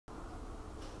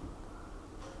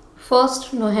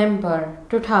1st November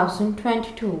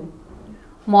 2022.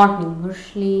 Morning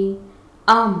Murli,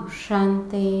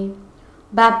 Shanti,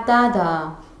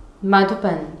 BapDada,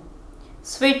 Madhuban.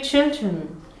 Sweet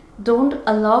children, don't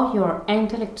allow your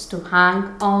intellects to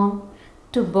hang on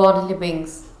to bodily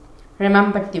beings.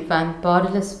 Remember the one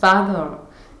bodiless Father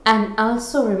and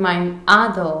also remind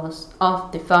others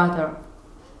of the Father.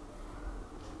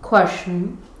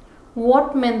 Question: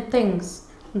 what main things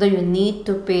do you need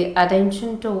to pay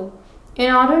attention to in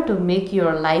order to make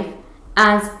your life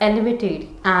as elevated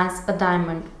as a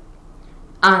diamond?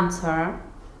 Answer: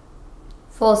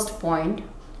 first point,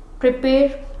 prepare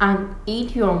and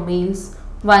eat your meals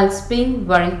whilst being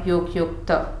very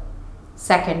yogyukta.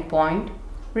 Second point,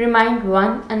 remind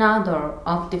one another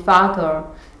of the Father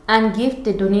and give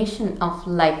the donation of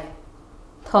life.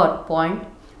 Third point,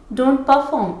 don't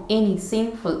perform any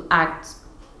sinful acts.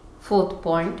 Fourth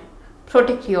point,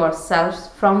 protect yourselves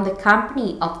from the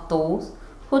company of those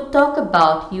who talk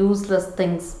about useless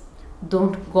things.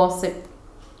 Don't gossip.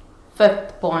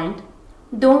 Fifth point,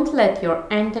 don't let your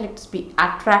intellects be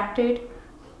attracted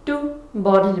to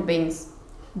bodily beings.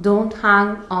 Don't hang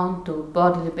on to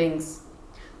bodily beings.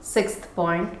 Sixth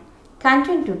point,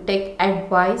 continue to take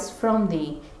advice from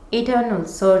the eternal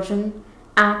surgeon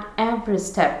at every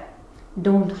step.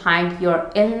 Don't hide your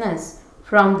illness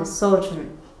from the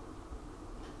surgeon.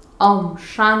 Om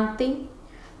Shanti.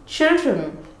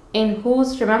 Children, in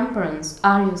whose remembrance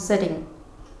are you sitting?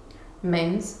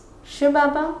 Means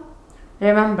Shivbaba.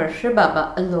 Remember Shivbaba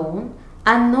alone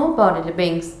and no bodily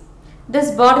beings. This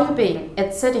bodily being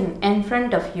is sitting in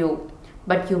front of you,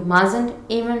 but you mustn't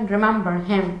even remember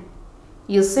him.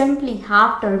 You simply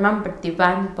have to remember the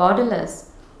one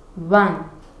bodiless, one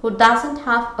who doesn't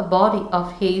have a body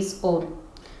of his own.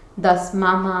 Thus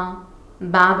Mama,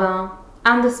 Baba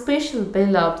and the special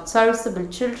beloved serviceable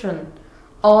children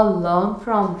all learn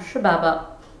from Shivbaba.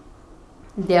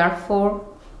 Therefore,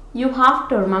 you have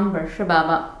to remember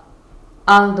Shivbaba.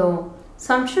 Although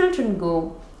some children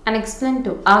go and explain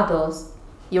to others,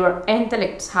 your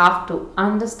intellects have to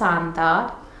understand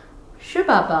that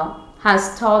Shivbaba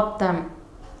has taught them.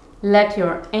 Let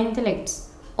your intellects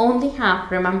only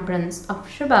have remembrance of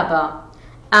Shivbaba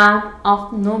and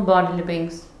of no bodily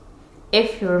beings.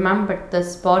 If you remember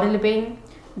this bodily being,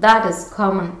 that is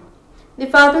common. The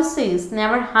Father says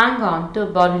never hang on to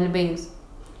bodily beings.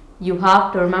 You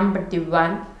have to remember the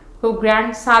one who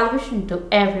grants salvation to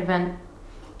everyone.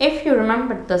 If you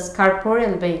remember this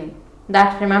corporeal being,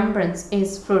 that remembrance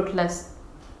is fruitless.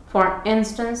 For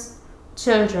instance,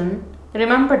 children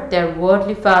remember their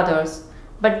worldly fathers,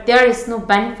 but there is no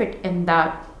benefit in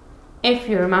that. If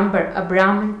you remember a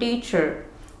Brahmin teacher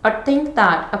or think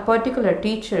that a particular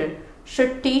teacher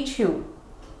should teach you,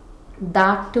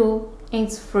 that too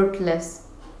is fruitless.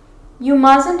 You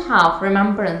mustn't have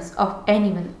remembrance of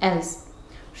anyone else.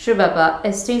 Shivbaba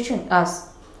is teaching us.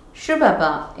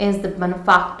 Shivbaba is the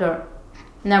benefactor.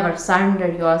 Never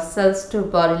surrender yourselves to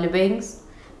bodily beings.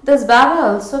 This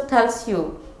Baba also tells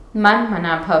you, Man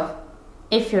Manabhav.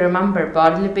 If you remember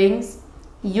bodily beings,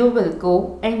 you will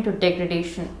go into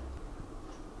degradation.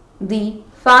 The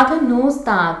Father knows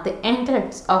that the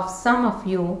intellects of some of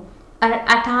you are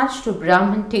attached to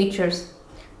Brahmin teachers,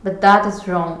 but that is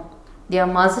wrong. There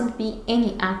mustn't be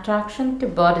any attraction to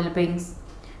bodily beings.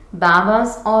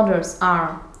 Baba's orders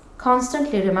are,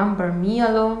 constantly remember me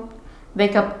alone,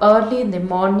 wake up early in the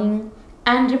morning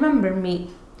and remember me.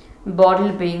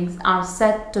 Bodily beings are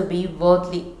said to be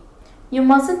worldly. You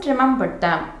mustn't remember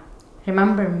them.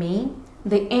 Remember me,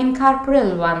 the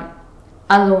incorporeal one,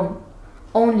 alone.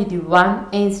 Only the one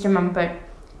is remembered.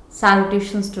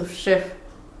 Salutations to Shiv.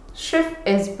 Shiv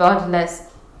is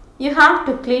bodiless. You have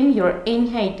to claim your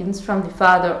inheritance from the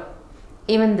Father.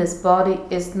 Even this body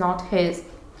is not his.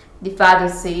 The Father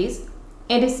says,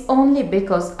 it is only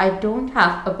because I don't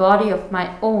have a body of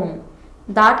my own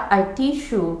that I teach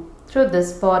you through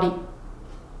this body.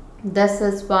 This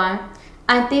is why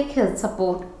I take his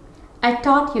support. I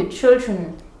taught you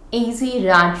children easy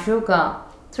Raj Yoga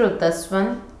through this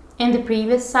one in the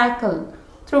previous cycle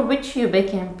through which you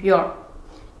became pure.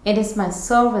 It is my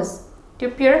service to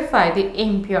purify the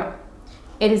impure.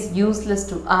 It is useless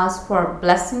to ask for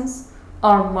blessings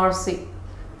or mercy.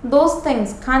 Those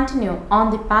things continue on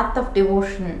the path of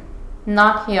devotion,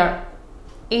 not here.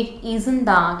 It isn't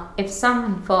that if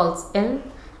someone falls ill,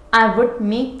 I would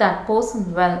make that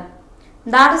person well.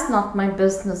 That is not my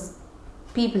business.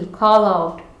 People call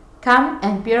out, come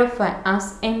and purify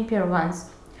us impure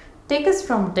ones. Take us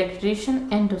from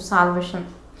degradation into salvation.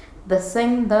 They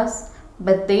sing thus,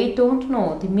 but they don't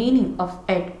know the meaning of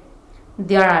it.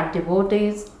 There are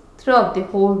devotees throughout the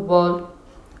whole world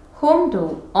Whom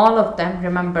do all of them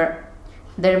remember?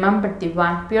 They remember the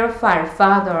one purifier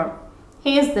Father.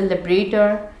 He is the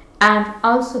liberator and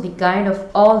also the guide of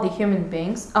all the human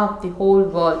beings of the whole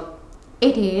world.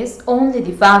 It is only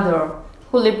the Father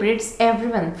who liberates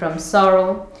everyone from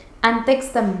sorrow and takes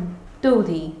them to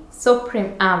the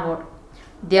supreme abode.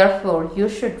 Therefore, you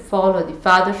should follow the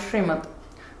Father's Srimad.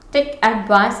 Take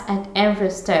advice at every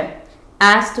step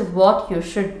as to what you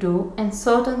should do in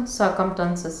certain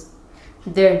circumstances.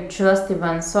 There is just the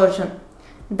one surgeon.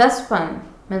 Thus one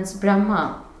means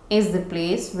Brahma is the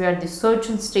place where the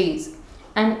surgeon stays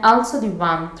and also the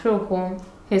one through whom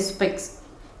he speaks.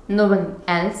 No one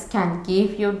else can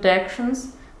give you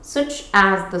directions such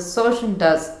as the surgeon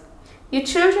does. You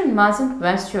children mustn't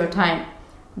waste your time.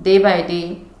 Day by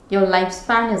day, your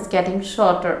lifespan is getting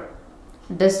shorter.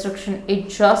 Destruction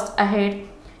is just ahead.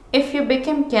 If you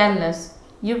become careless,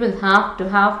 you will have to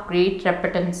have great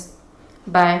repentance.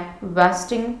 By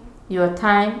wasting your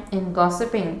time in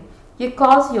gossiping, you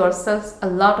cause yourselves a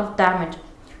lot of damage.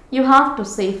 You have to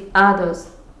save others.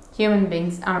 Human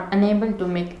beings are unable to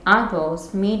make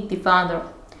others meet the Father.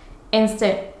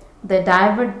 Instead, they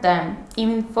divert them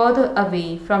even further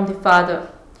away from the Father.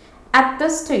 At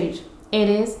this stage, it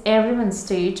is everyone's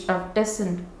stage of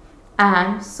descent,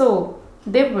 and so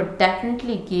they would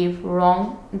definitely give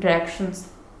wrong directions.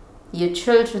 You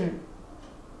children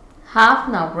have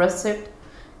now received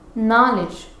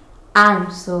knowledge,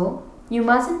 and so you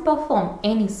mustn't perform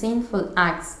any sinful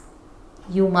acts.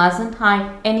 You mustn't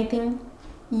hide anything.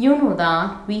 You know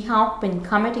that we have been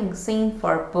committing sin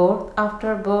for birth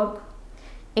after birth.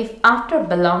 If after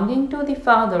belonging to the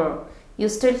Father you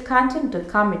still continue to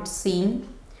commit sin,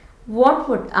 what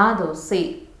would others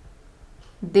say?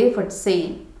 They would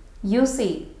say, you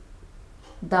see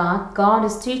that God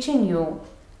is teaching you,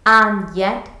 and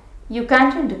yet you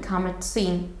continue to commit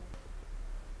sin.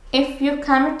 If you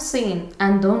commit sin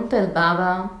and don't tell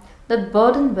Baba, that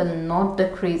burden will not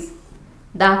decrease.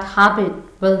 That habit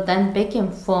will then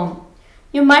become firm.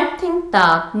 You might think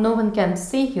that no one can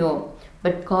see you,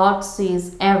 but God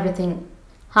sees everything.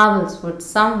 How else would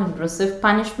someone receive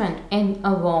punishment in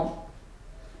a womb?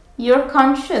 Your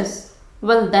conscience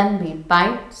will then be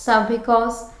bite so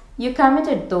because you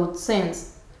committed those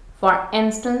sins. For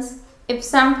instance, if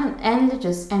someone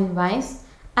engages in vice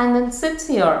and then sits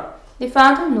here, the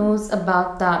Father knows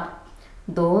about that.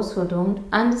 Those who don't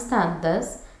understand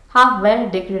this have very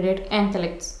degraded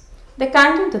intellects. They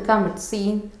continue to commit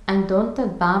sin and don't tell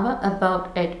Baba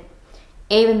about it.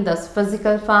 Even this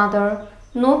physical father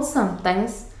knows some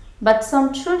things, but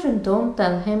some children don't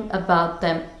tell him about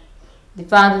them. The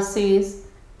Father says,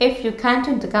 if you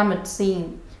continue to commit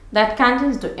sin, that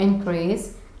continues to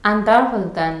increase, and there will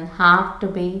then have to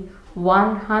be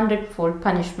 100-fold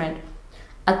punishment.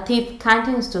 A thief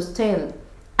continues to steal,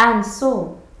 and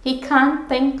so he can't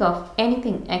think of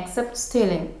anything except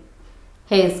stealing.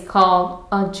 He is called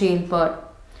a jailbird.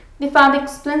 The Father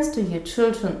explains to you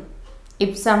children,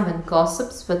 if someone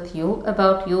gossips with you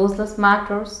about useless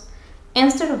matters,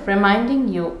 instead of reminding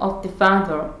you of the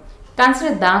Father,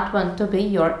 consider that one to be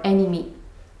your enemy.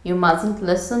 You mustn't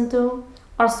listen to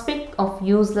or speak of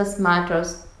useless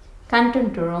matters.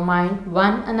 Continue to remind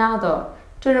one another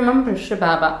to remember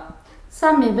shivbaba.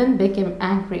 Some even became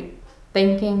angry,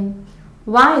 thinking,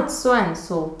 why is so and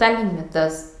so telling me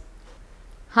this?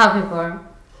 However,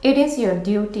 it is your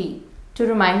duty to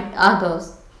remind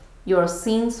others. Your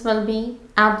sins will be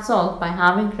absolved by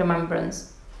having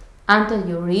remembrance. Until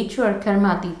you reach your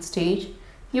karmatit stage,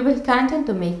 you will continue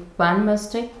to make one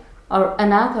mistake or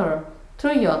another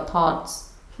through your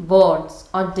thoughts, words,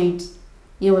 or deeds.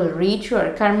 You will reach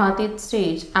your karmatit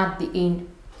stage at the end.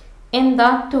 In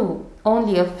that too,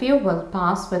 only a few will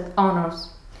pass with honors.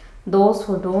 Those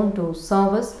who don't do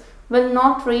service will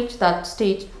not reach that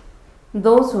stage.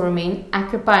 Those who remain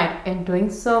occupied in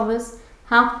doing service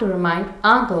have to remind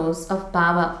others of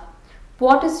Baba.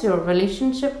 What is your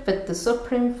relationship with the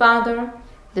Supreme Father,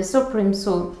 the Supreme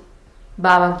Soul?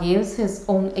 Baba gives his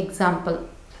own example.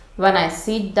 When I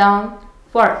sit down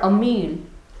for a meal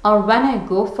or when I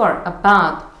go for a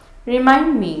bath,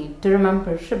 remind me to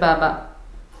remember shivbaba.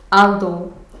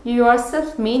 Although you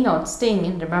yourself may not stay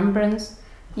in remembrance,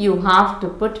 you have to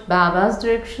put Baba's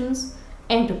directions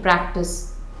into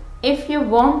practice. If you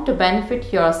want to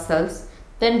benefit yourselves,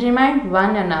 then remind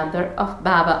one another of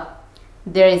Baba.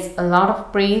 There is a lot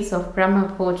of praise of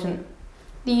Brahma Bhojan.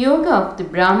 The yoga of the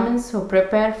Brahmins who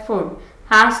prepare food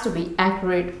has to be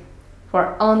accurate,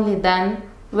 for only then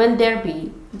will there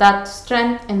be that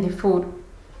strength in the food.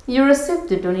 You receive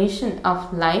the donation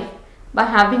of life by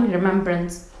having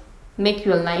remembrance. Make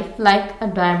your life like a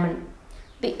diamond.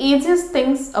 The easiest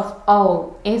things of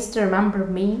all is to remember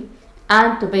me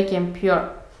and to become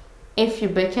pure. If you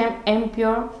become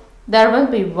impure, there will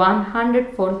be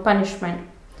 100-fold punishment.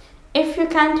 If you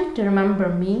continue to remember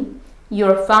me,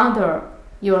 your Father,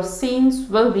 your sins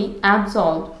will be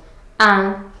absolved,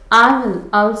 and I will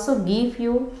also give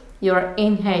you your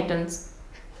inheritance.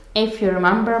 If you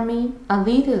remember me a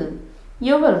little,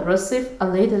 you will receive a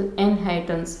little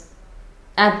inheritance.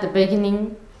 At the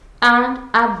beginning and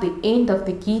at the end of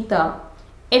the Gita,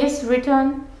 it is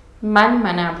written, Man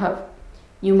Manabhav.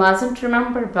 You mustn't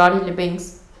remember bodily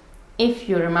beings. If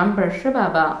you remember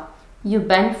shivbaba, you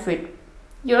benefit.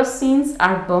 Your sins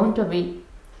are burnt away.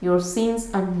 Your sins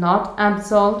are not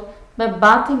absolved by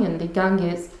bathing in the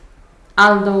Ganges.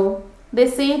 Although they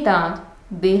say that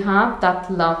they have that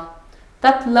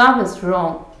love is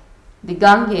wrong. The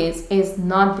Ganges is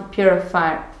not the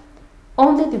purifier.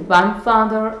 Only the one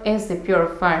Father is the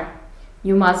purifier.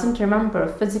 You mustn't remember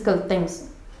physical things.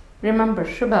 Remember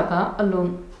shivbaba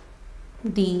alone.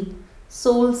 The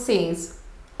soul says,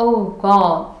 O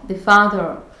God, the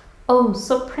Father, O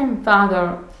Supreme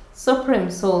Father,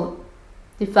 Supreme Soul.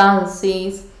 The Father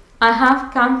says, I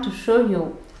have come to show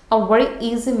you a very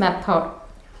easy method.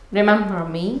 Remember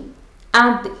me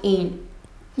at the end.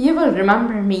 You will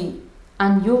remember me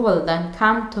and you will then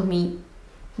come to me.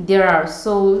 There are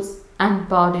souls and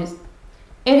bodies.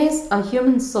 It is a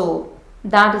human soul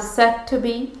that is said to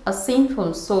be a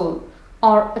sinful soul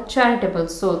or a charitable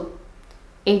soul.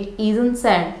 It isn't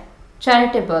said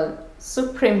charitable,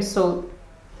 supreme soul.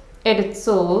 It is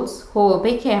souls who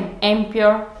became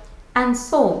impure and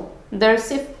so they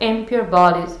receive impure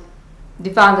bodies. The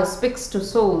Father speaks to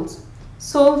souls.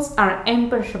 Souls are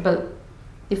imperishable.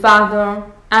 The Father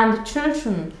and the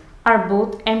children are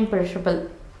both imperishable.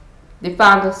 The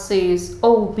Father says,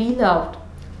 O beloved,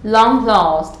 long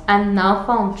lost and now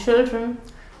found children,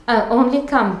 I only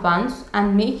come once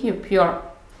and make you pure.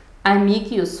 I make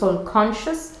you soul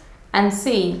conscious and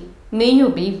say, may you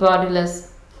be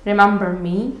bodiless. Remember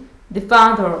me, the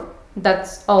Father,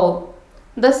 that's all.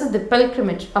 This is the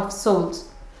pilgrimage of souls.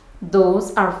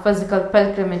 Those are physical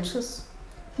pilgrimages.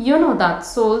 You know that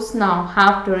souls now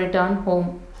have to return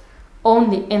home.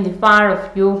 Only in the fire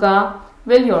of yoga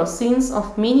will your sins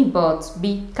of many births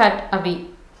be cut away.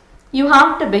 You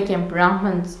have to become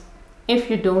Brahmins. If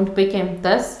you don't become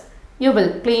this, you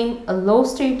will claim a low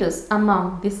status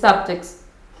among the subjects.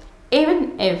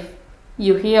 Even if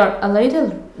you hear a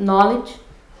little knowledge,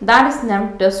 that is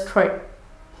never destroyed.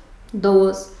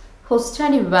 Those who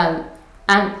study well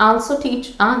and also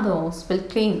teach others will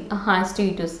claim a high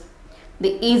status.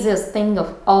 The easiest thing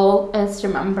of all is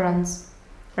remembrance.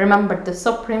 Remember the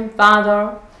Supreme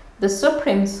Father, the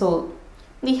Supreme Soul.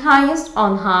 The highest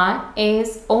on high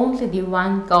is only the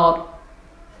one God.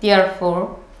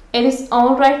 Therefore, it is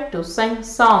alright to sing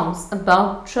songs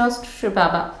about just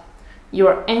shivbaba.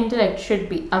 Your intellect should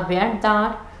be aware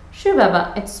that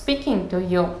shivbaba is speaking to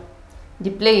you. The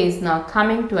play is now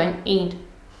coming to an end.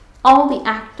 All the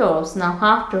actors now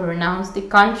have to renounce the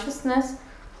consciousness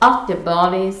of their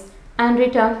bodies and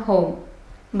return home.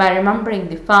 By remembering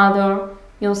the Father,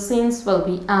 your sins will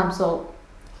be absolved.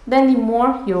 Then the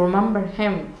more you remember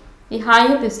Him, the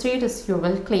higher the status you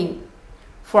will claim.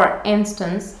 For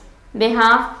instance, they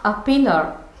have a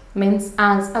pillar, means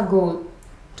as a goal,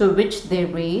 to which they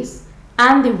race,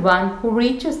 and the one who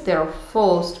reaches there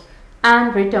first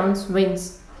and returns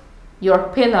wins. Your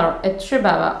pillar is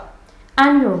shivbaba,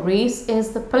 and your race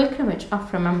is the pilgrimage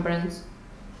of remembrance.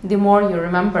 The more you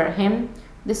remember Him,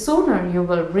 the sooner you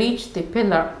will reach the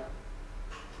pillar.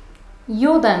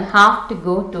 You then have to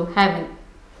go to heaven.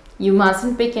 You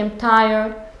mustn't become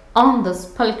tired on this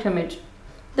pilgrimage.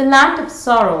 The land of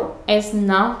sorrow is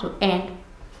now to end.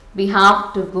 We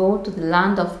have to go to the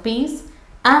land of peace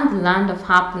and the land of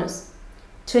happiness.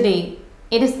 Today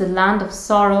it is the land of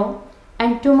sorrow,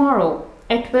 and tomorrow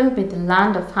it will be the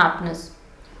land of happiness.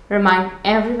 Remind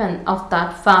everyone of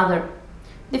that Father.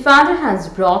 The Father has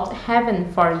brought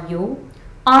heaven for you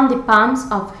on the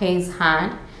palms of His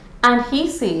hand, and He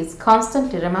says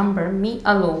constantly remember me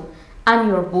alone and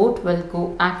your boat will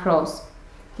go across.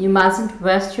 You mustn't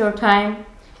waste your time.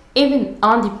 Even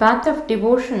on the path of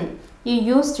devotion, you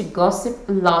used to gossip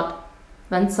a lot.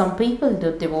 When some people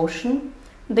do devotion,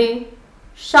 they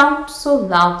shout so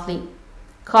loudly,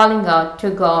 calling out to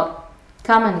God,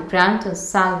 come and grant us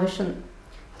salvation.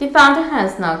 The Father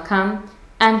has now come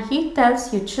and He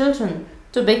tells you children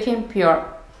to become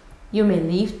pure. You may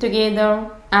live together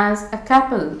as a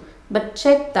couple, but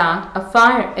check that a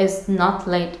fire is not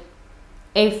lit.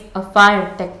 If a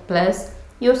fire takes place,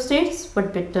 your status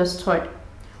would be destroyed.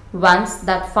 Once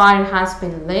that fire has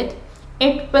been lit,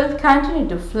 it will continue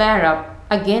to flare up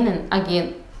again and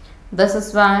again. This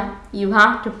is why you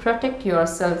have to protect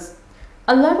yourselves.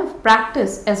 A lot of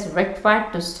practice is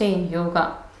required to stay in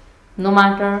yoga. No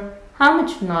matter how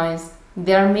much noise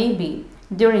there may be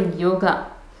during yoga,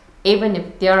 even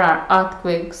if there are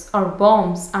earthquakes or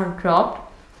bombs are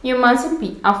dropped, you mustn't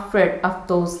be afraid of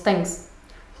those things.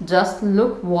 Just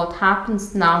look what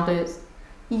happens nowadays.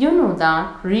 You know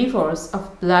that rivers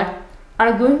of blood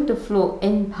are going to flow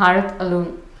in Bharat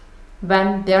alone.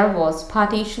 When there was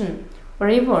partition,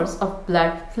 rivers of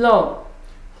blood flowed.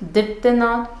 Did they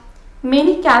not?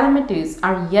 Many calamities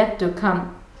are yet to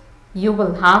come. You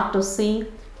will have to see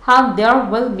how there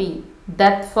will be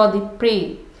death for the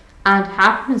prey and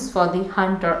happiness for the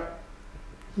hunter.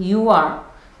 You are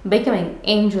becoming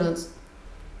angels.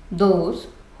 Those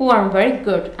who are very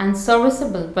good and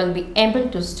serviceable will be able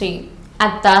to stay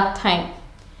at that time.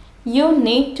 You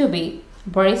need to be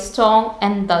very strong,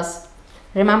 and thus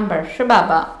remember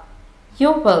shivbaba.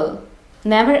 You will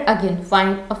never again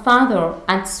find a father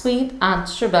as sweet as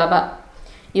shivbaba.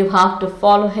 You have to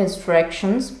follow his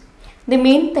directions. The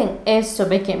main thing is to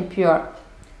become pure.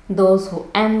 Those who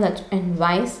indulge in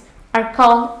vice are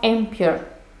called impure.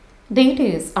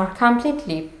 Deities are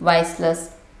completely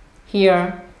viceless.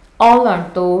 Here, all are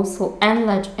those who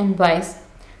indulge in vice.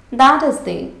 That is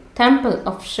the temple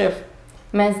of Shiv,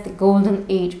 means the golden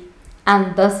age,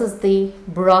 and this is the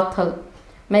brothel,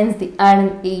 means the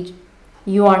iron age.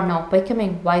 You are now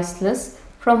becoming viceless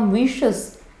from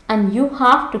wishes, and you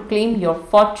have to claim your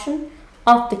fortune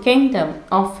of the kingdom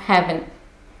of heaven.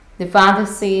 The Father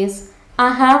says,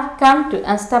 I have come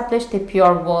to establish the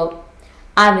pure world.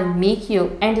 I will make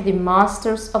you into the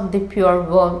masters of the pure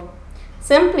world.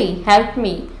 Simply help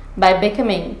me by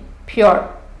becoming pure.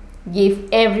 Give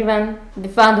everyone the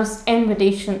Father's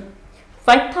invitation.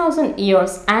 5,000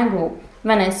 years ago,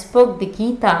 when I spoke the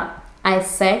Gita, I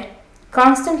said,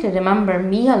 constantly remember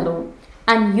me alone,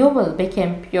 and you will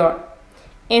become pure.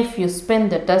 If you spin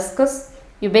the discus,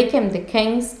 you become the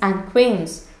kings and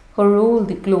queens who rule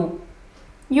the globe.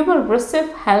 You will receive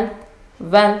health,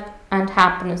 wealth, and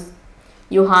happiness.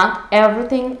 You had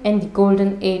everything in the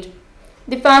golden age.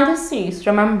 The Father says,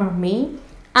 remember me,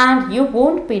 and you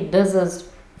won't be diseased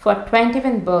for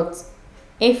 21 births.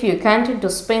 If you continue to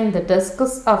spin the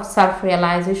discus of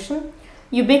self-realization,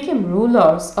 you become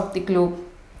rulers of the globe.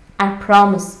 I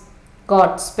promise.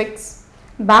 God speaks.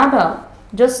 Baba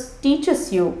just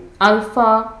teaches you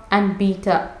alpha and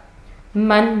beta,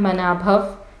 man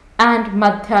manabhav and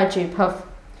madhyajibhav.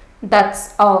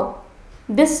 That's all.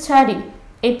 This study,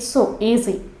 it's so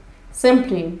easy.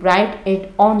 Simply write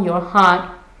it on your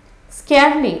heart.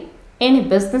 Scarcely any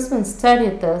businessman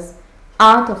studied this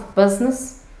art of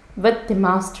business with the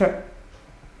master.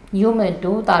 You may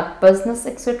do that business,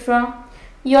 etc.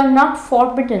 You are not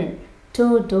forbidden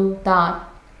to do that.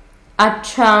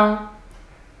 Acha,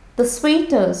 the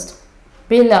sweetest,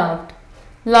 beloved,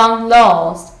 long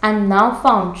lost and now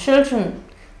found children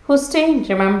who stay in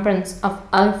remembrance of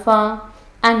Alpha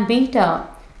and Beta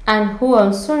and who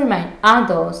also remind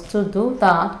others to do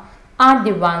that are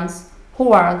the ones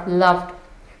who are loved.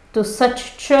 To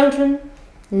such children,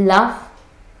 love,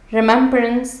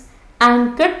 remembrance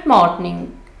and good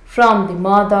morning from the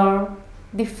mother,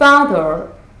 the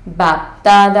father,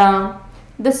 BapDada.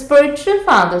 The spiritual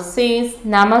father says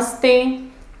Namaste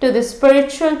to the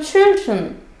spiritual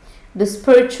children. The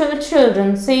spiritual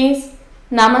children says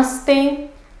Namaste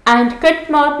and good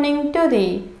morning to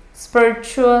the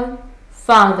spiritual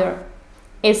father.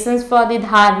 Essence for the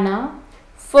dharana.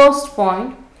 First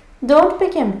point, don't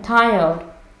become tired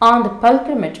on the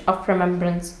pilgrimage of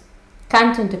remembrance.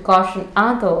 Continue to caution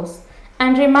others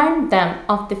and remind them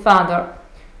of the Father.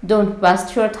 Don't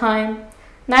waste your time,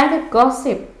 neither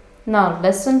gossip nor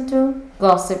listen to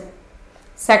gossip.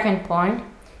 Second point,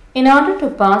 in order to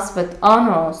pass with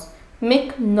honors,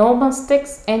 make no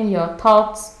mistakes in your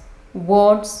thoughts,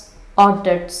 words or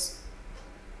deeds.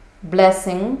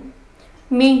 Blessing,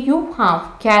 may you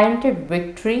have guaranteed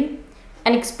victory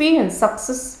and experience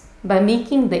success by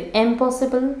making the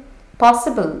impossible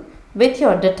possible with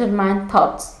your determined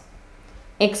thoughts.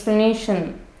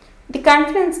 Explanation, the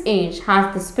confidence age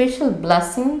has the special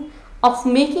blessing of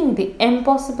making the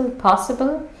impossible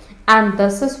possible, and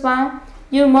this is why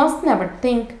you must never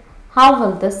think, how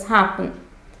will this happen?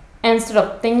 Instead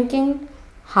of thinking,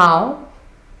 how,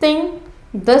 think,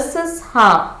 this is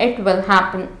how it will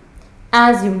happen.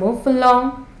 As you move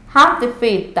along, have the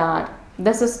faith that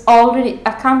this is already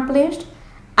accomplished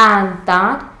and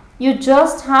that you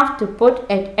just have to put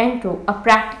it into a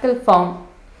practical form.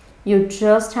 You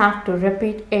just have to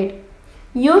repeat it.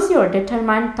 Use your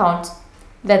determined thoughts.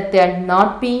 Let there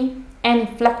not be any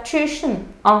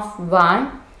fluctuation of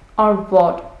why or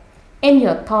word in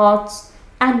your thoughts,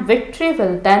 and victory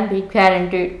will then be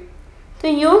guaranteed. To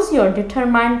use your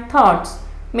determined thoughts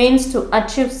means to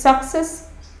achieve success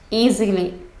easily.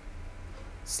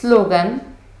 Slogan: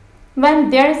 when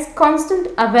there is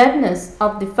constant awareness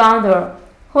of the Father,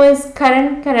 who is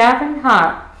Karan Karavan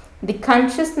Heart, the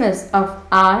consciousness of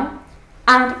I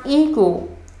and ego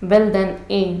will then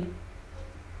end.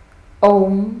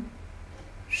 Om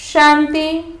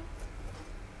Shanti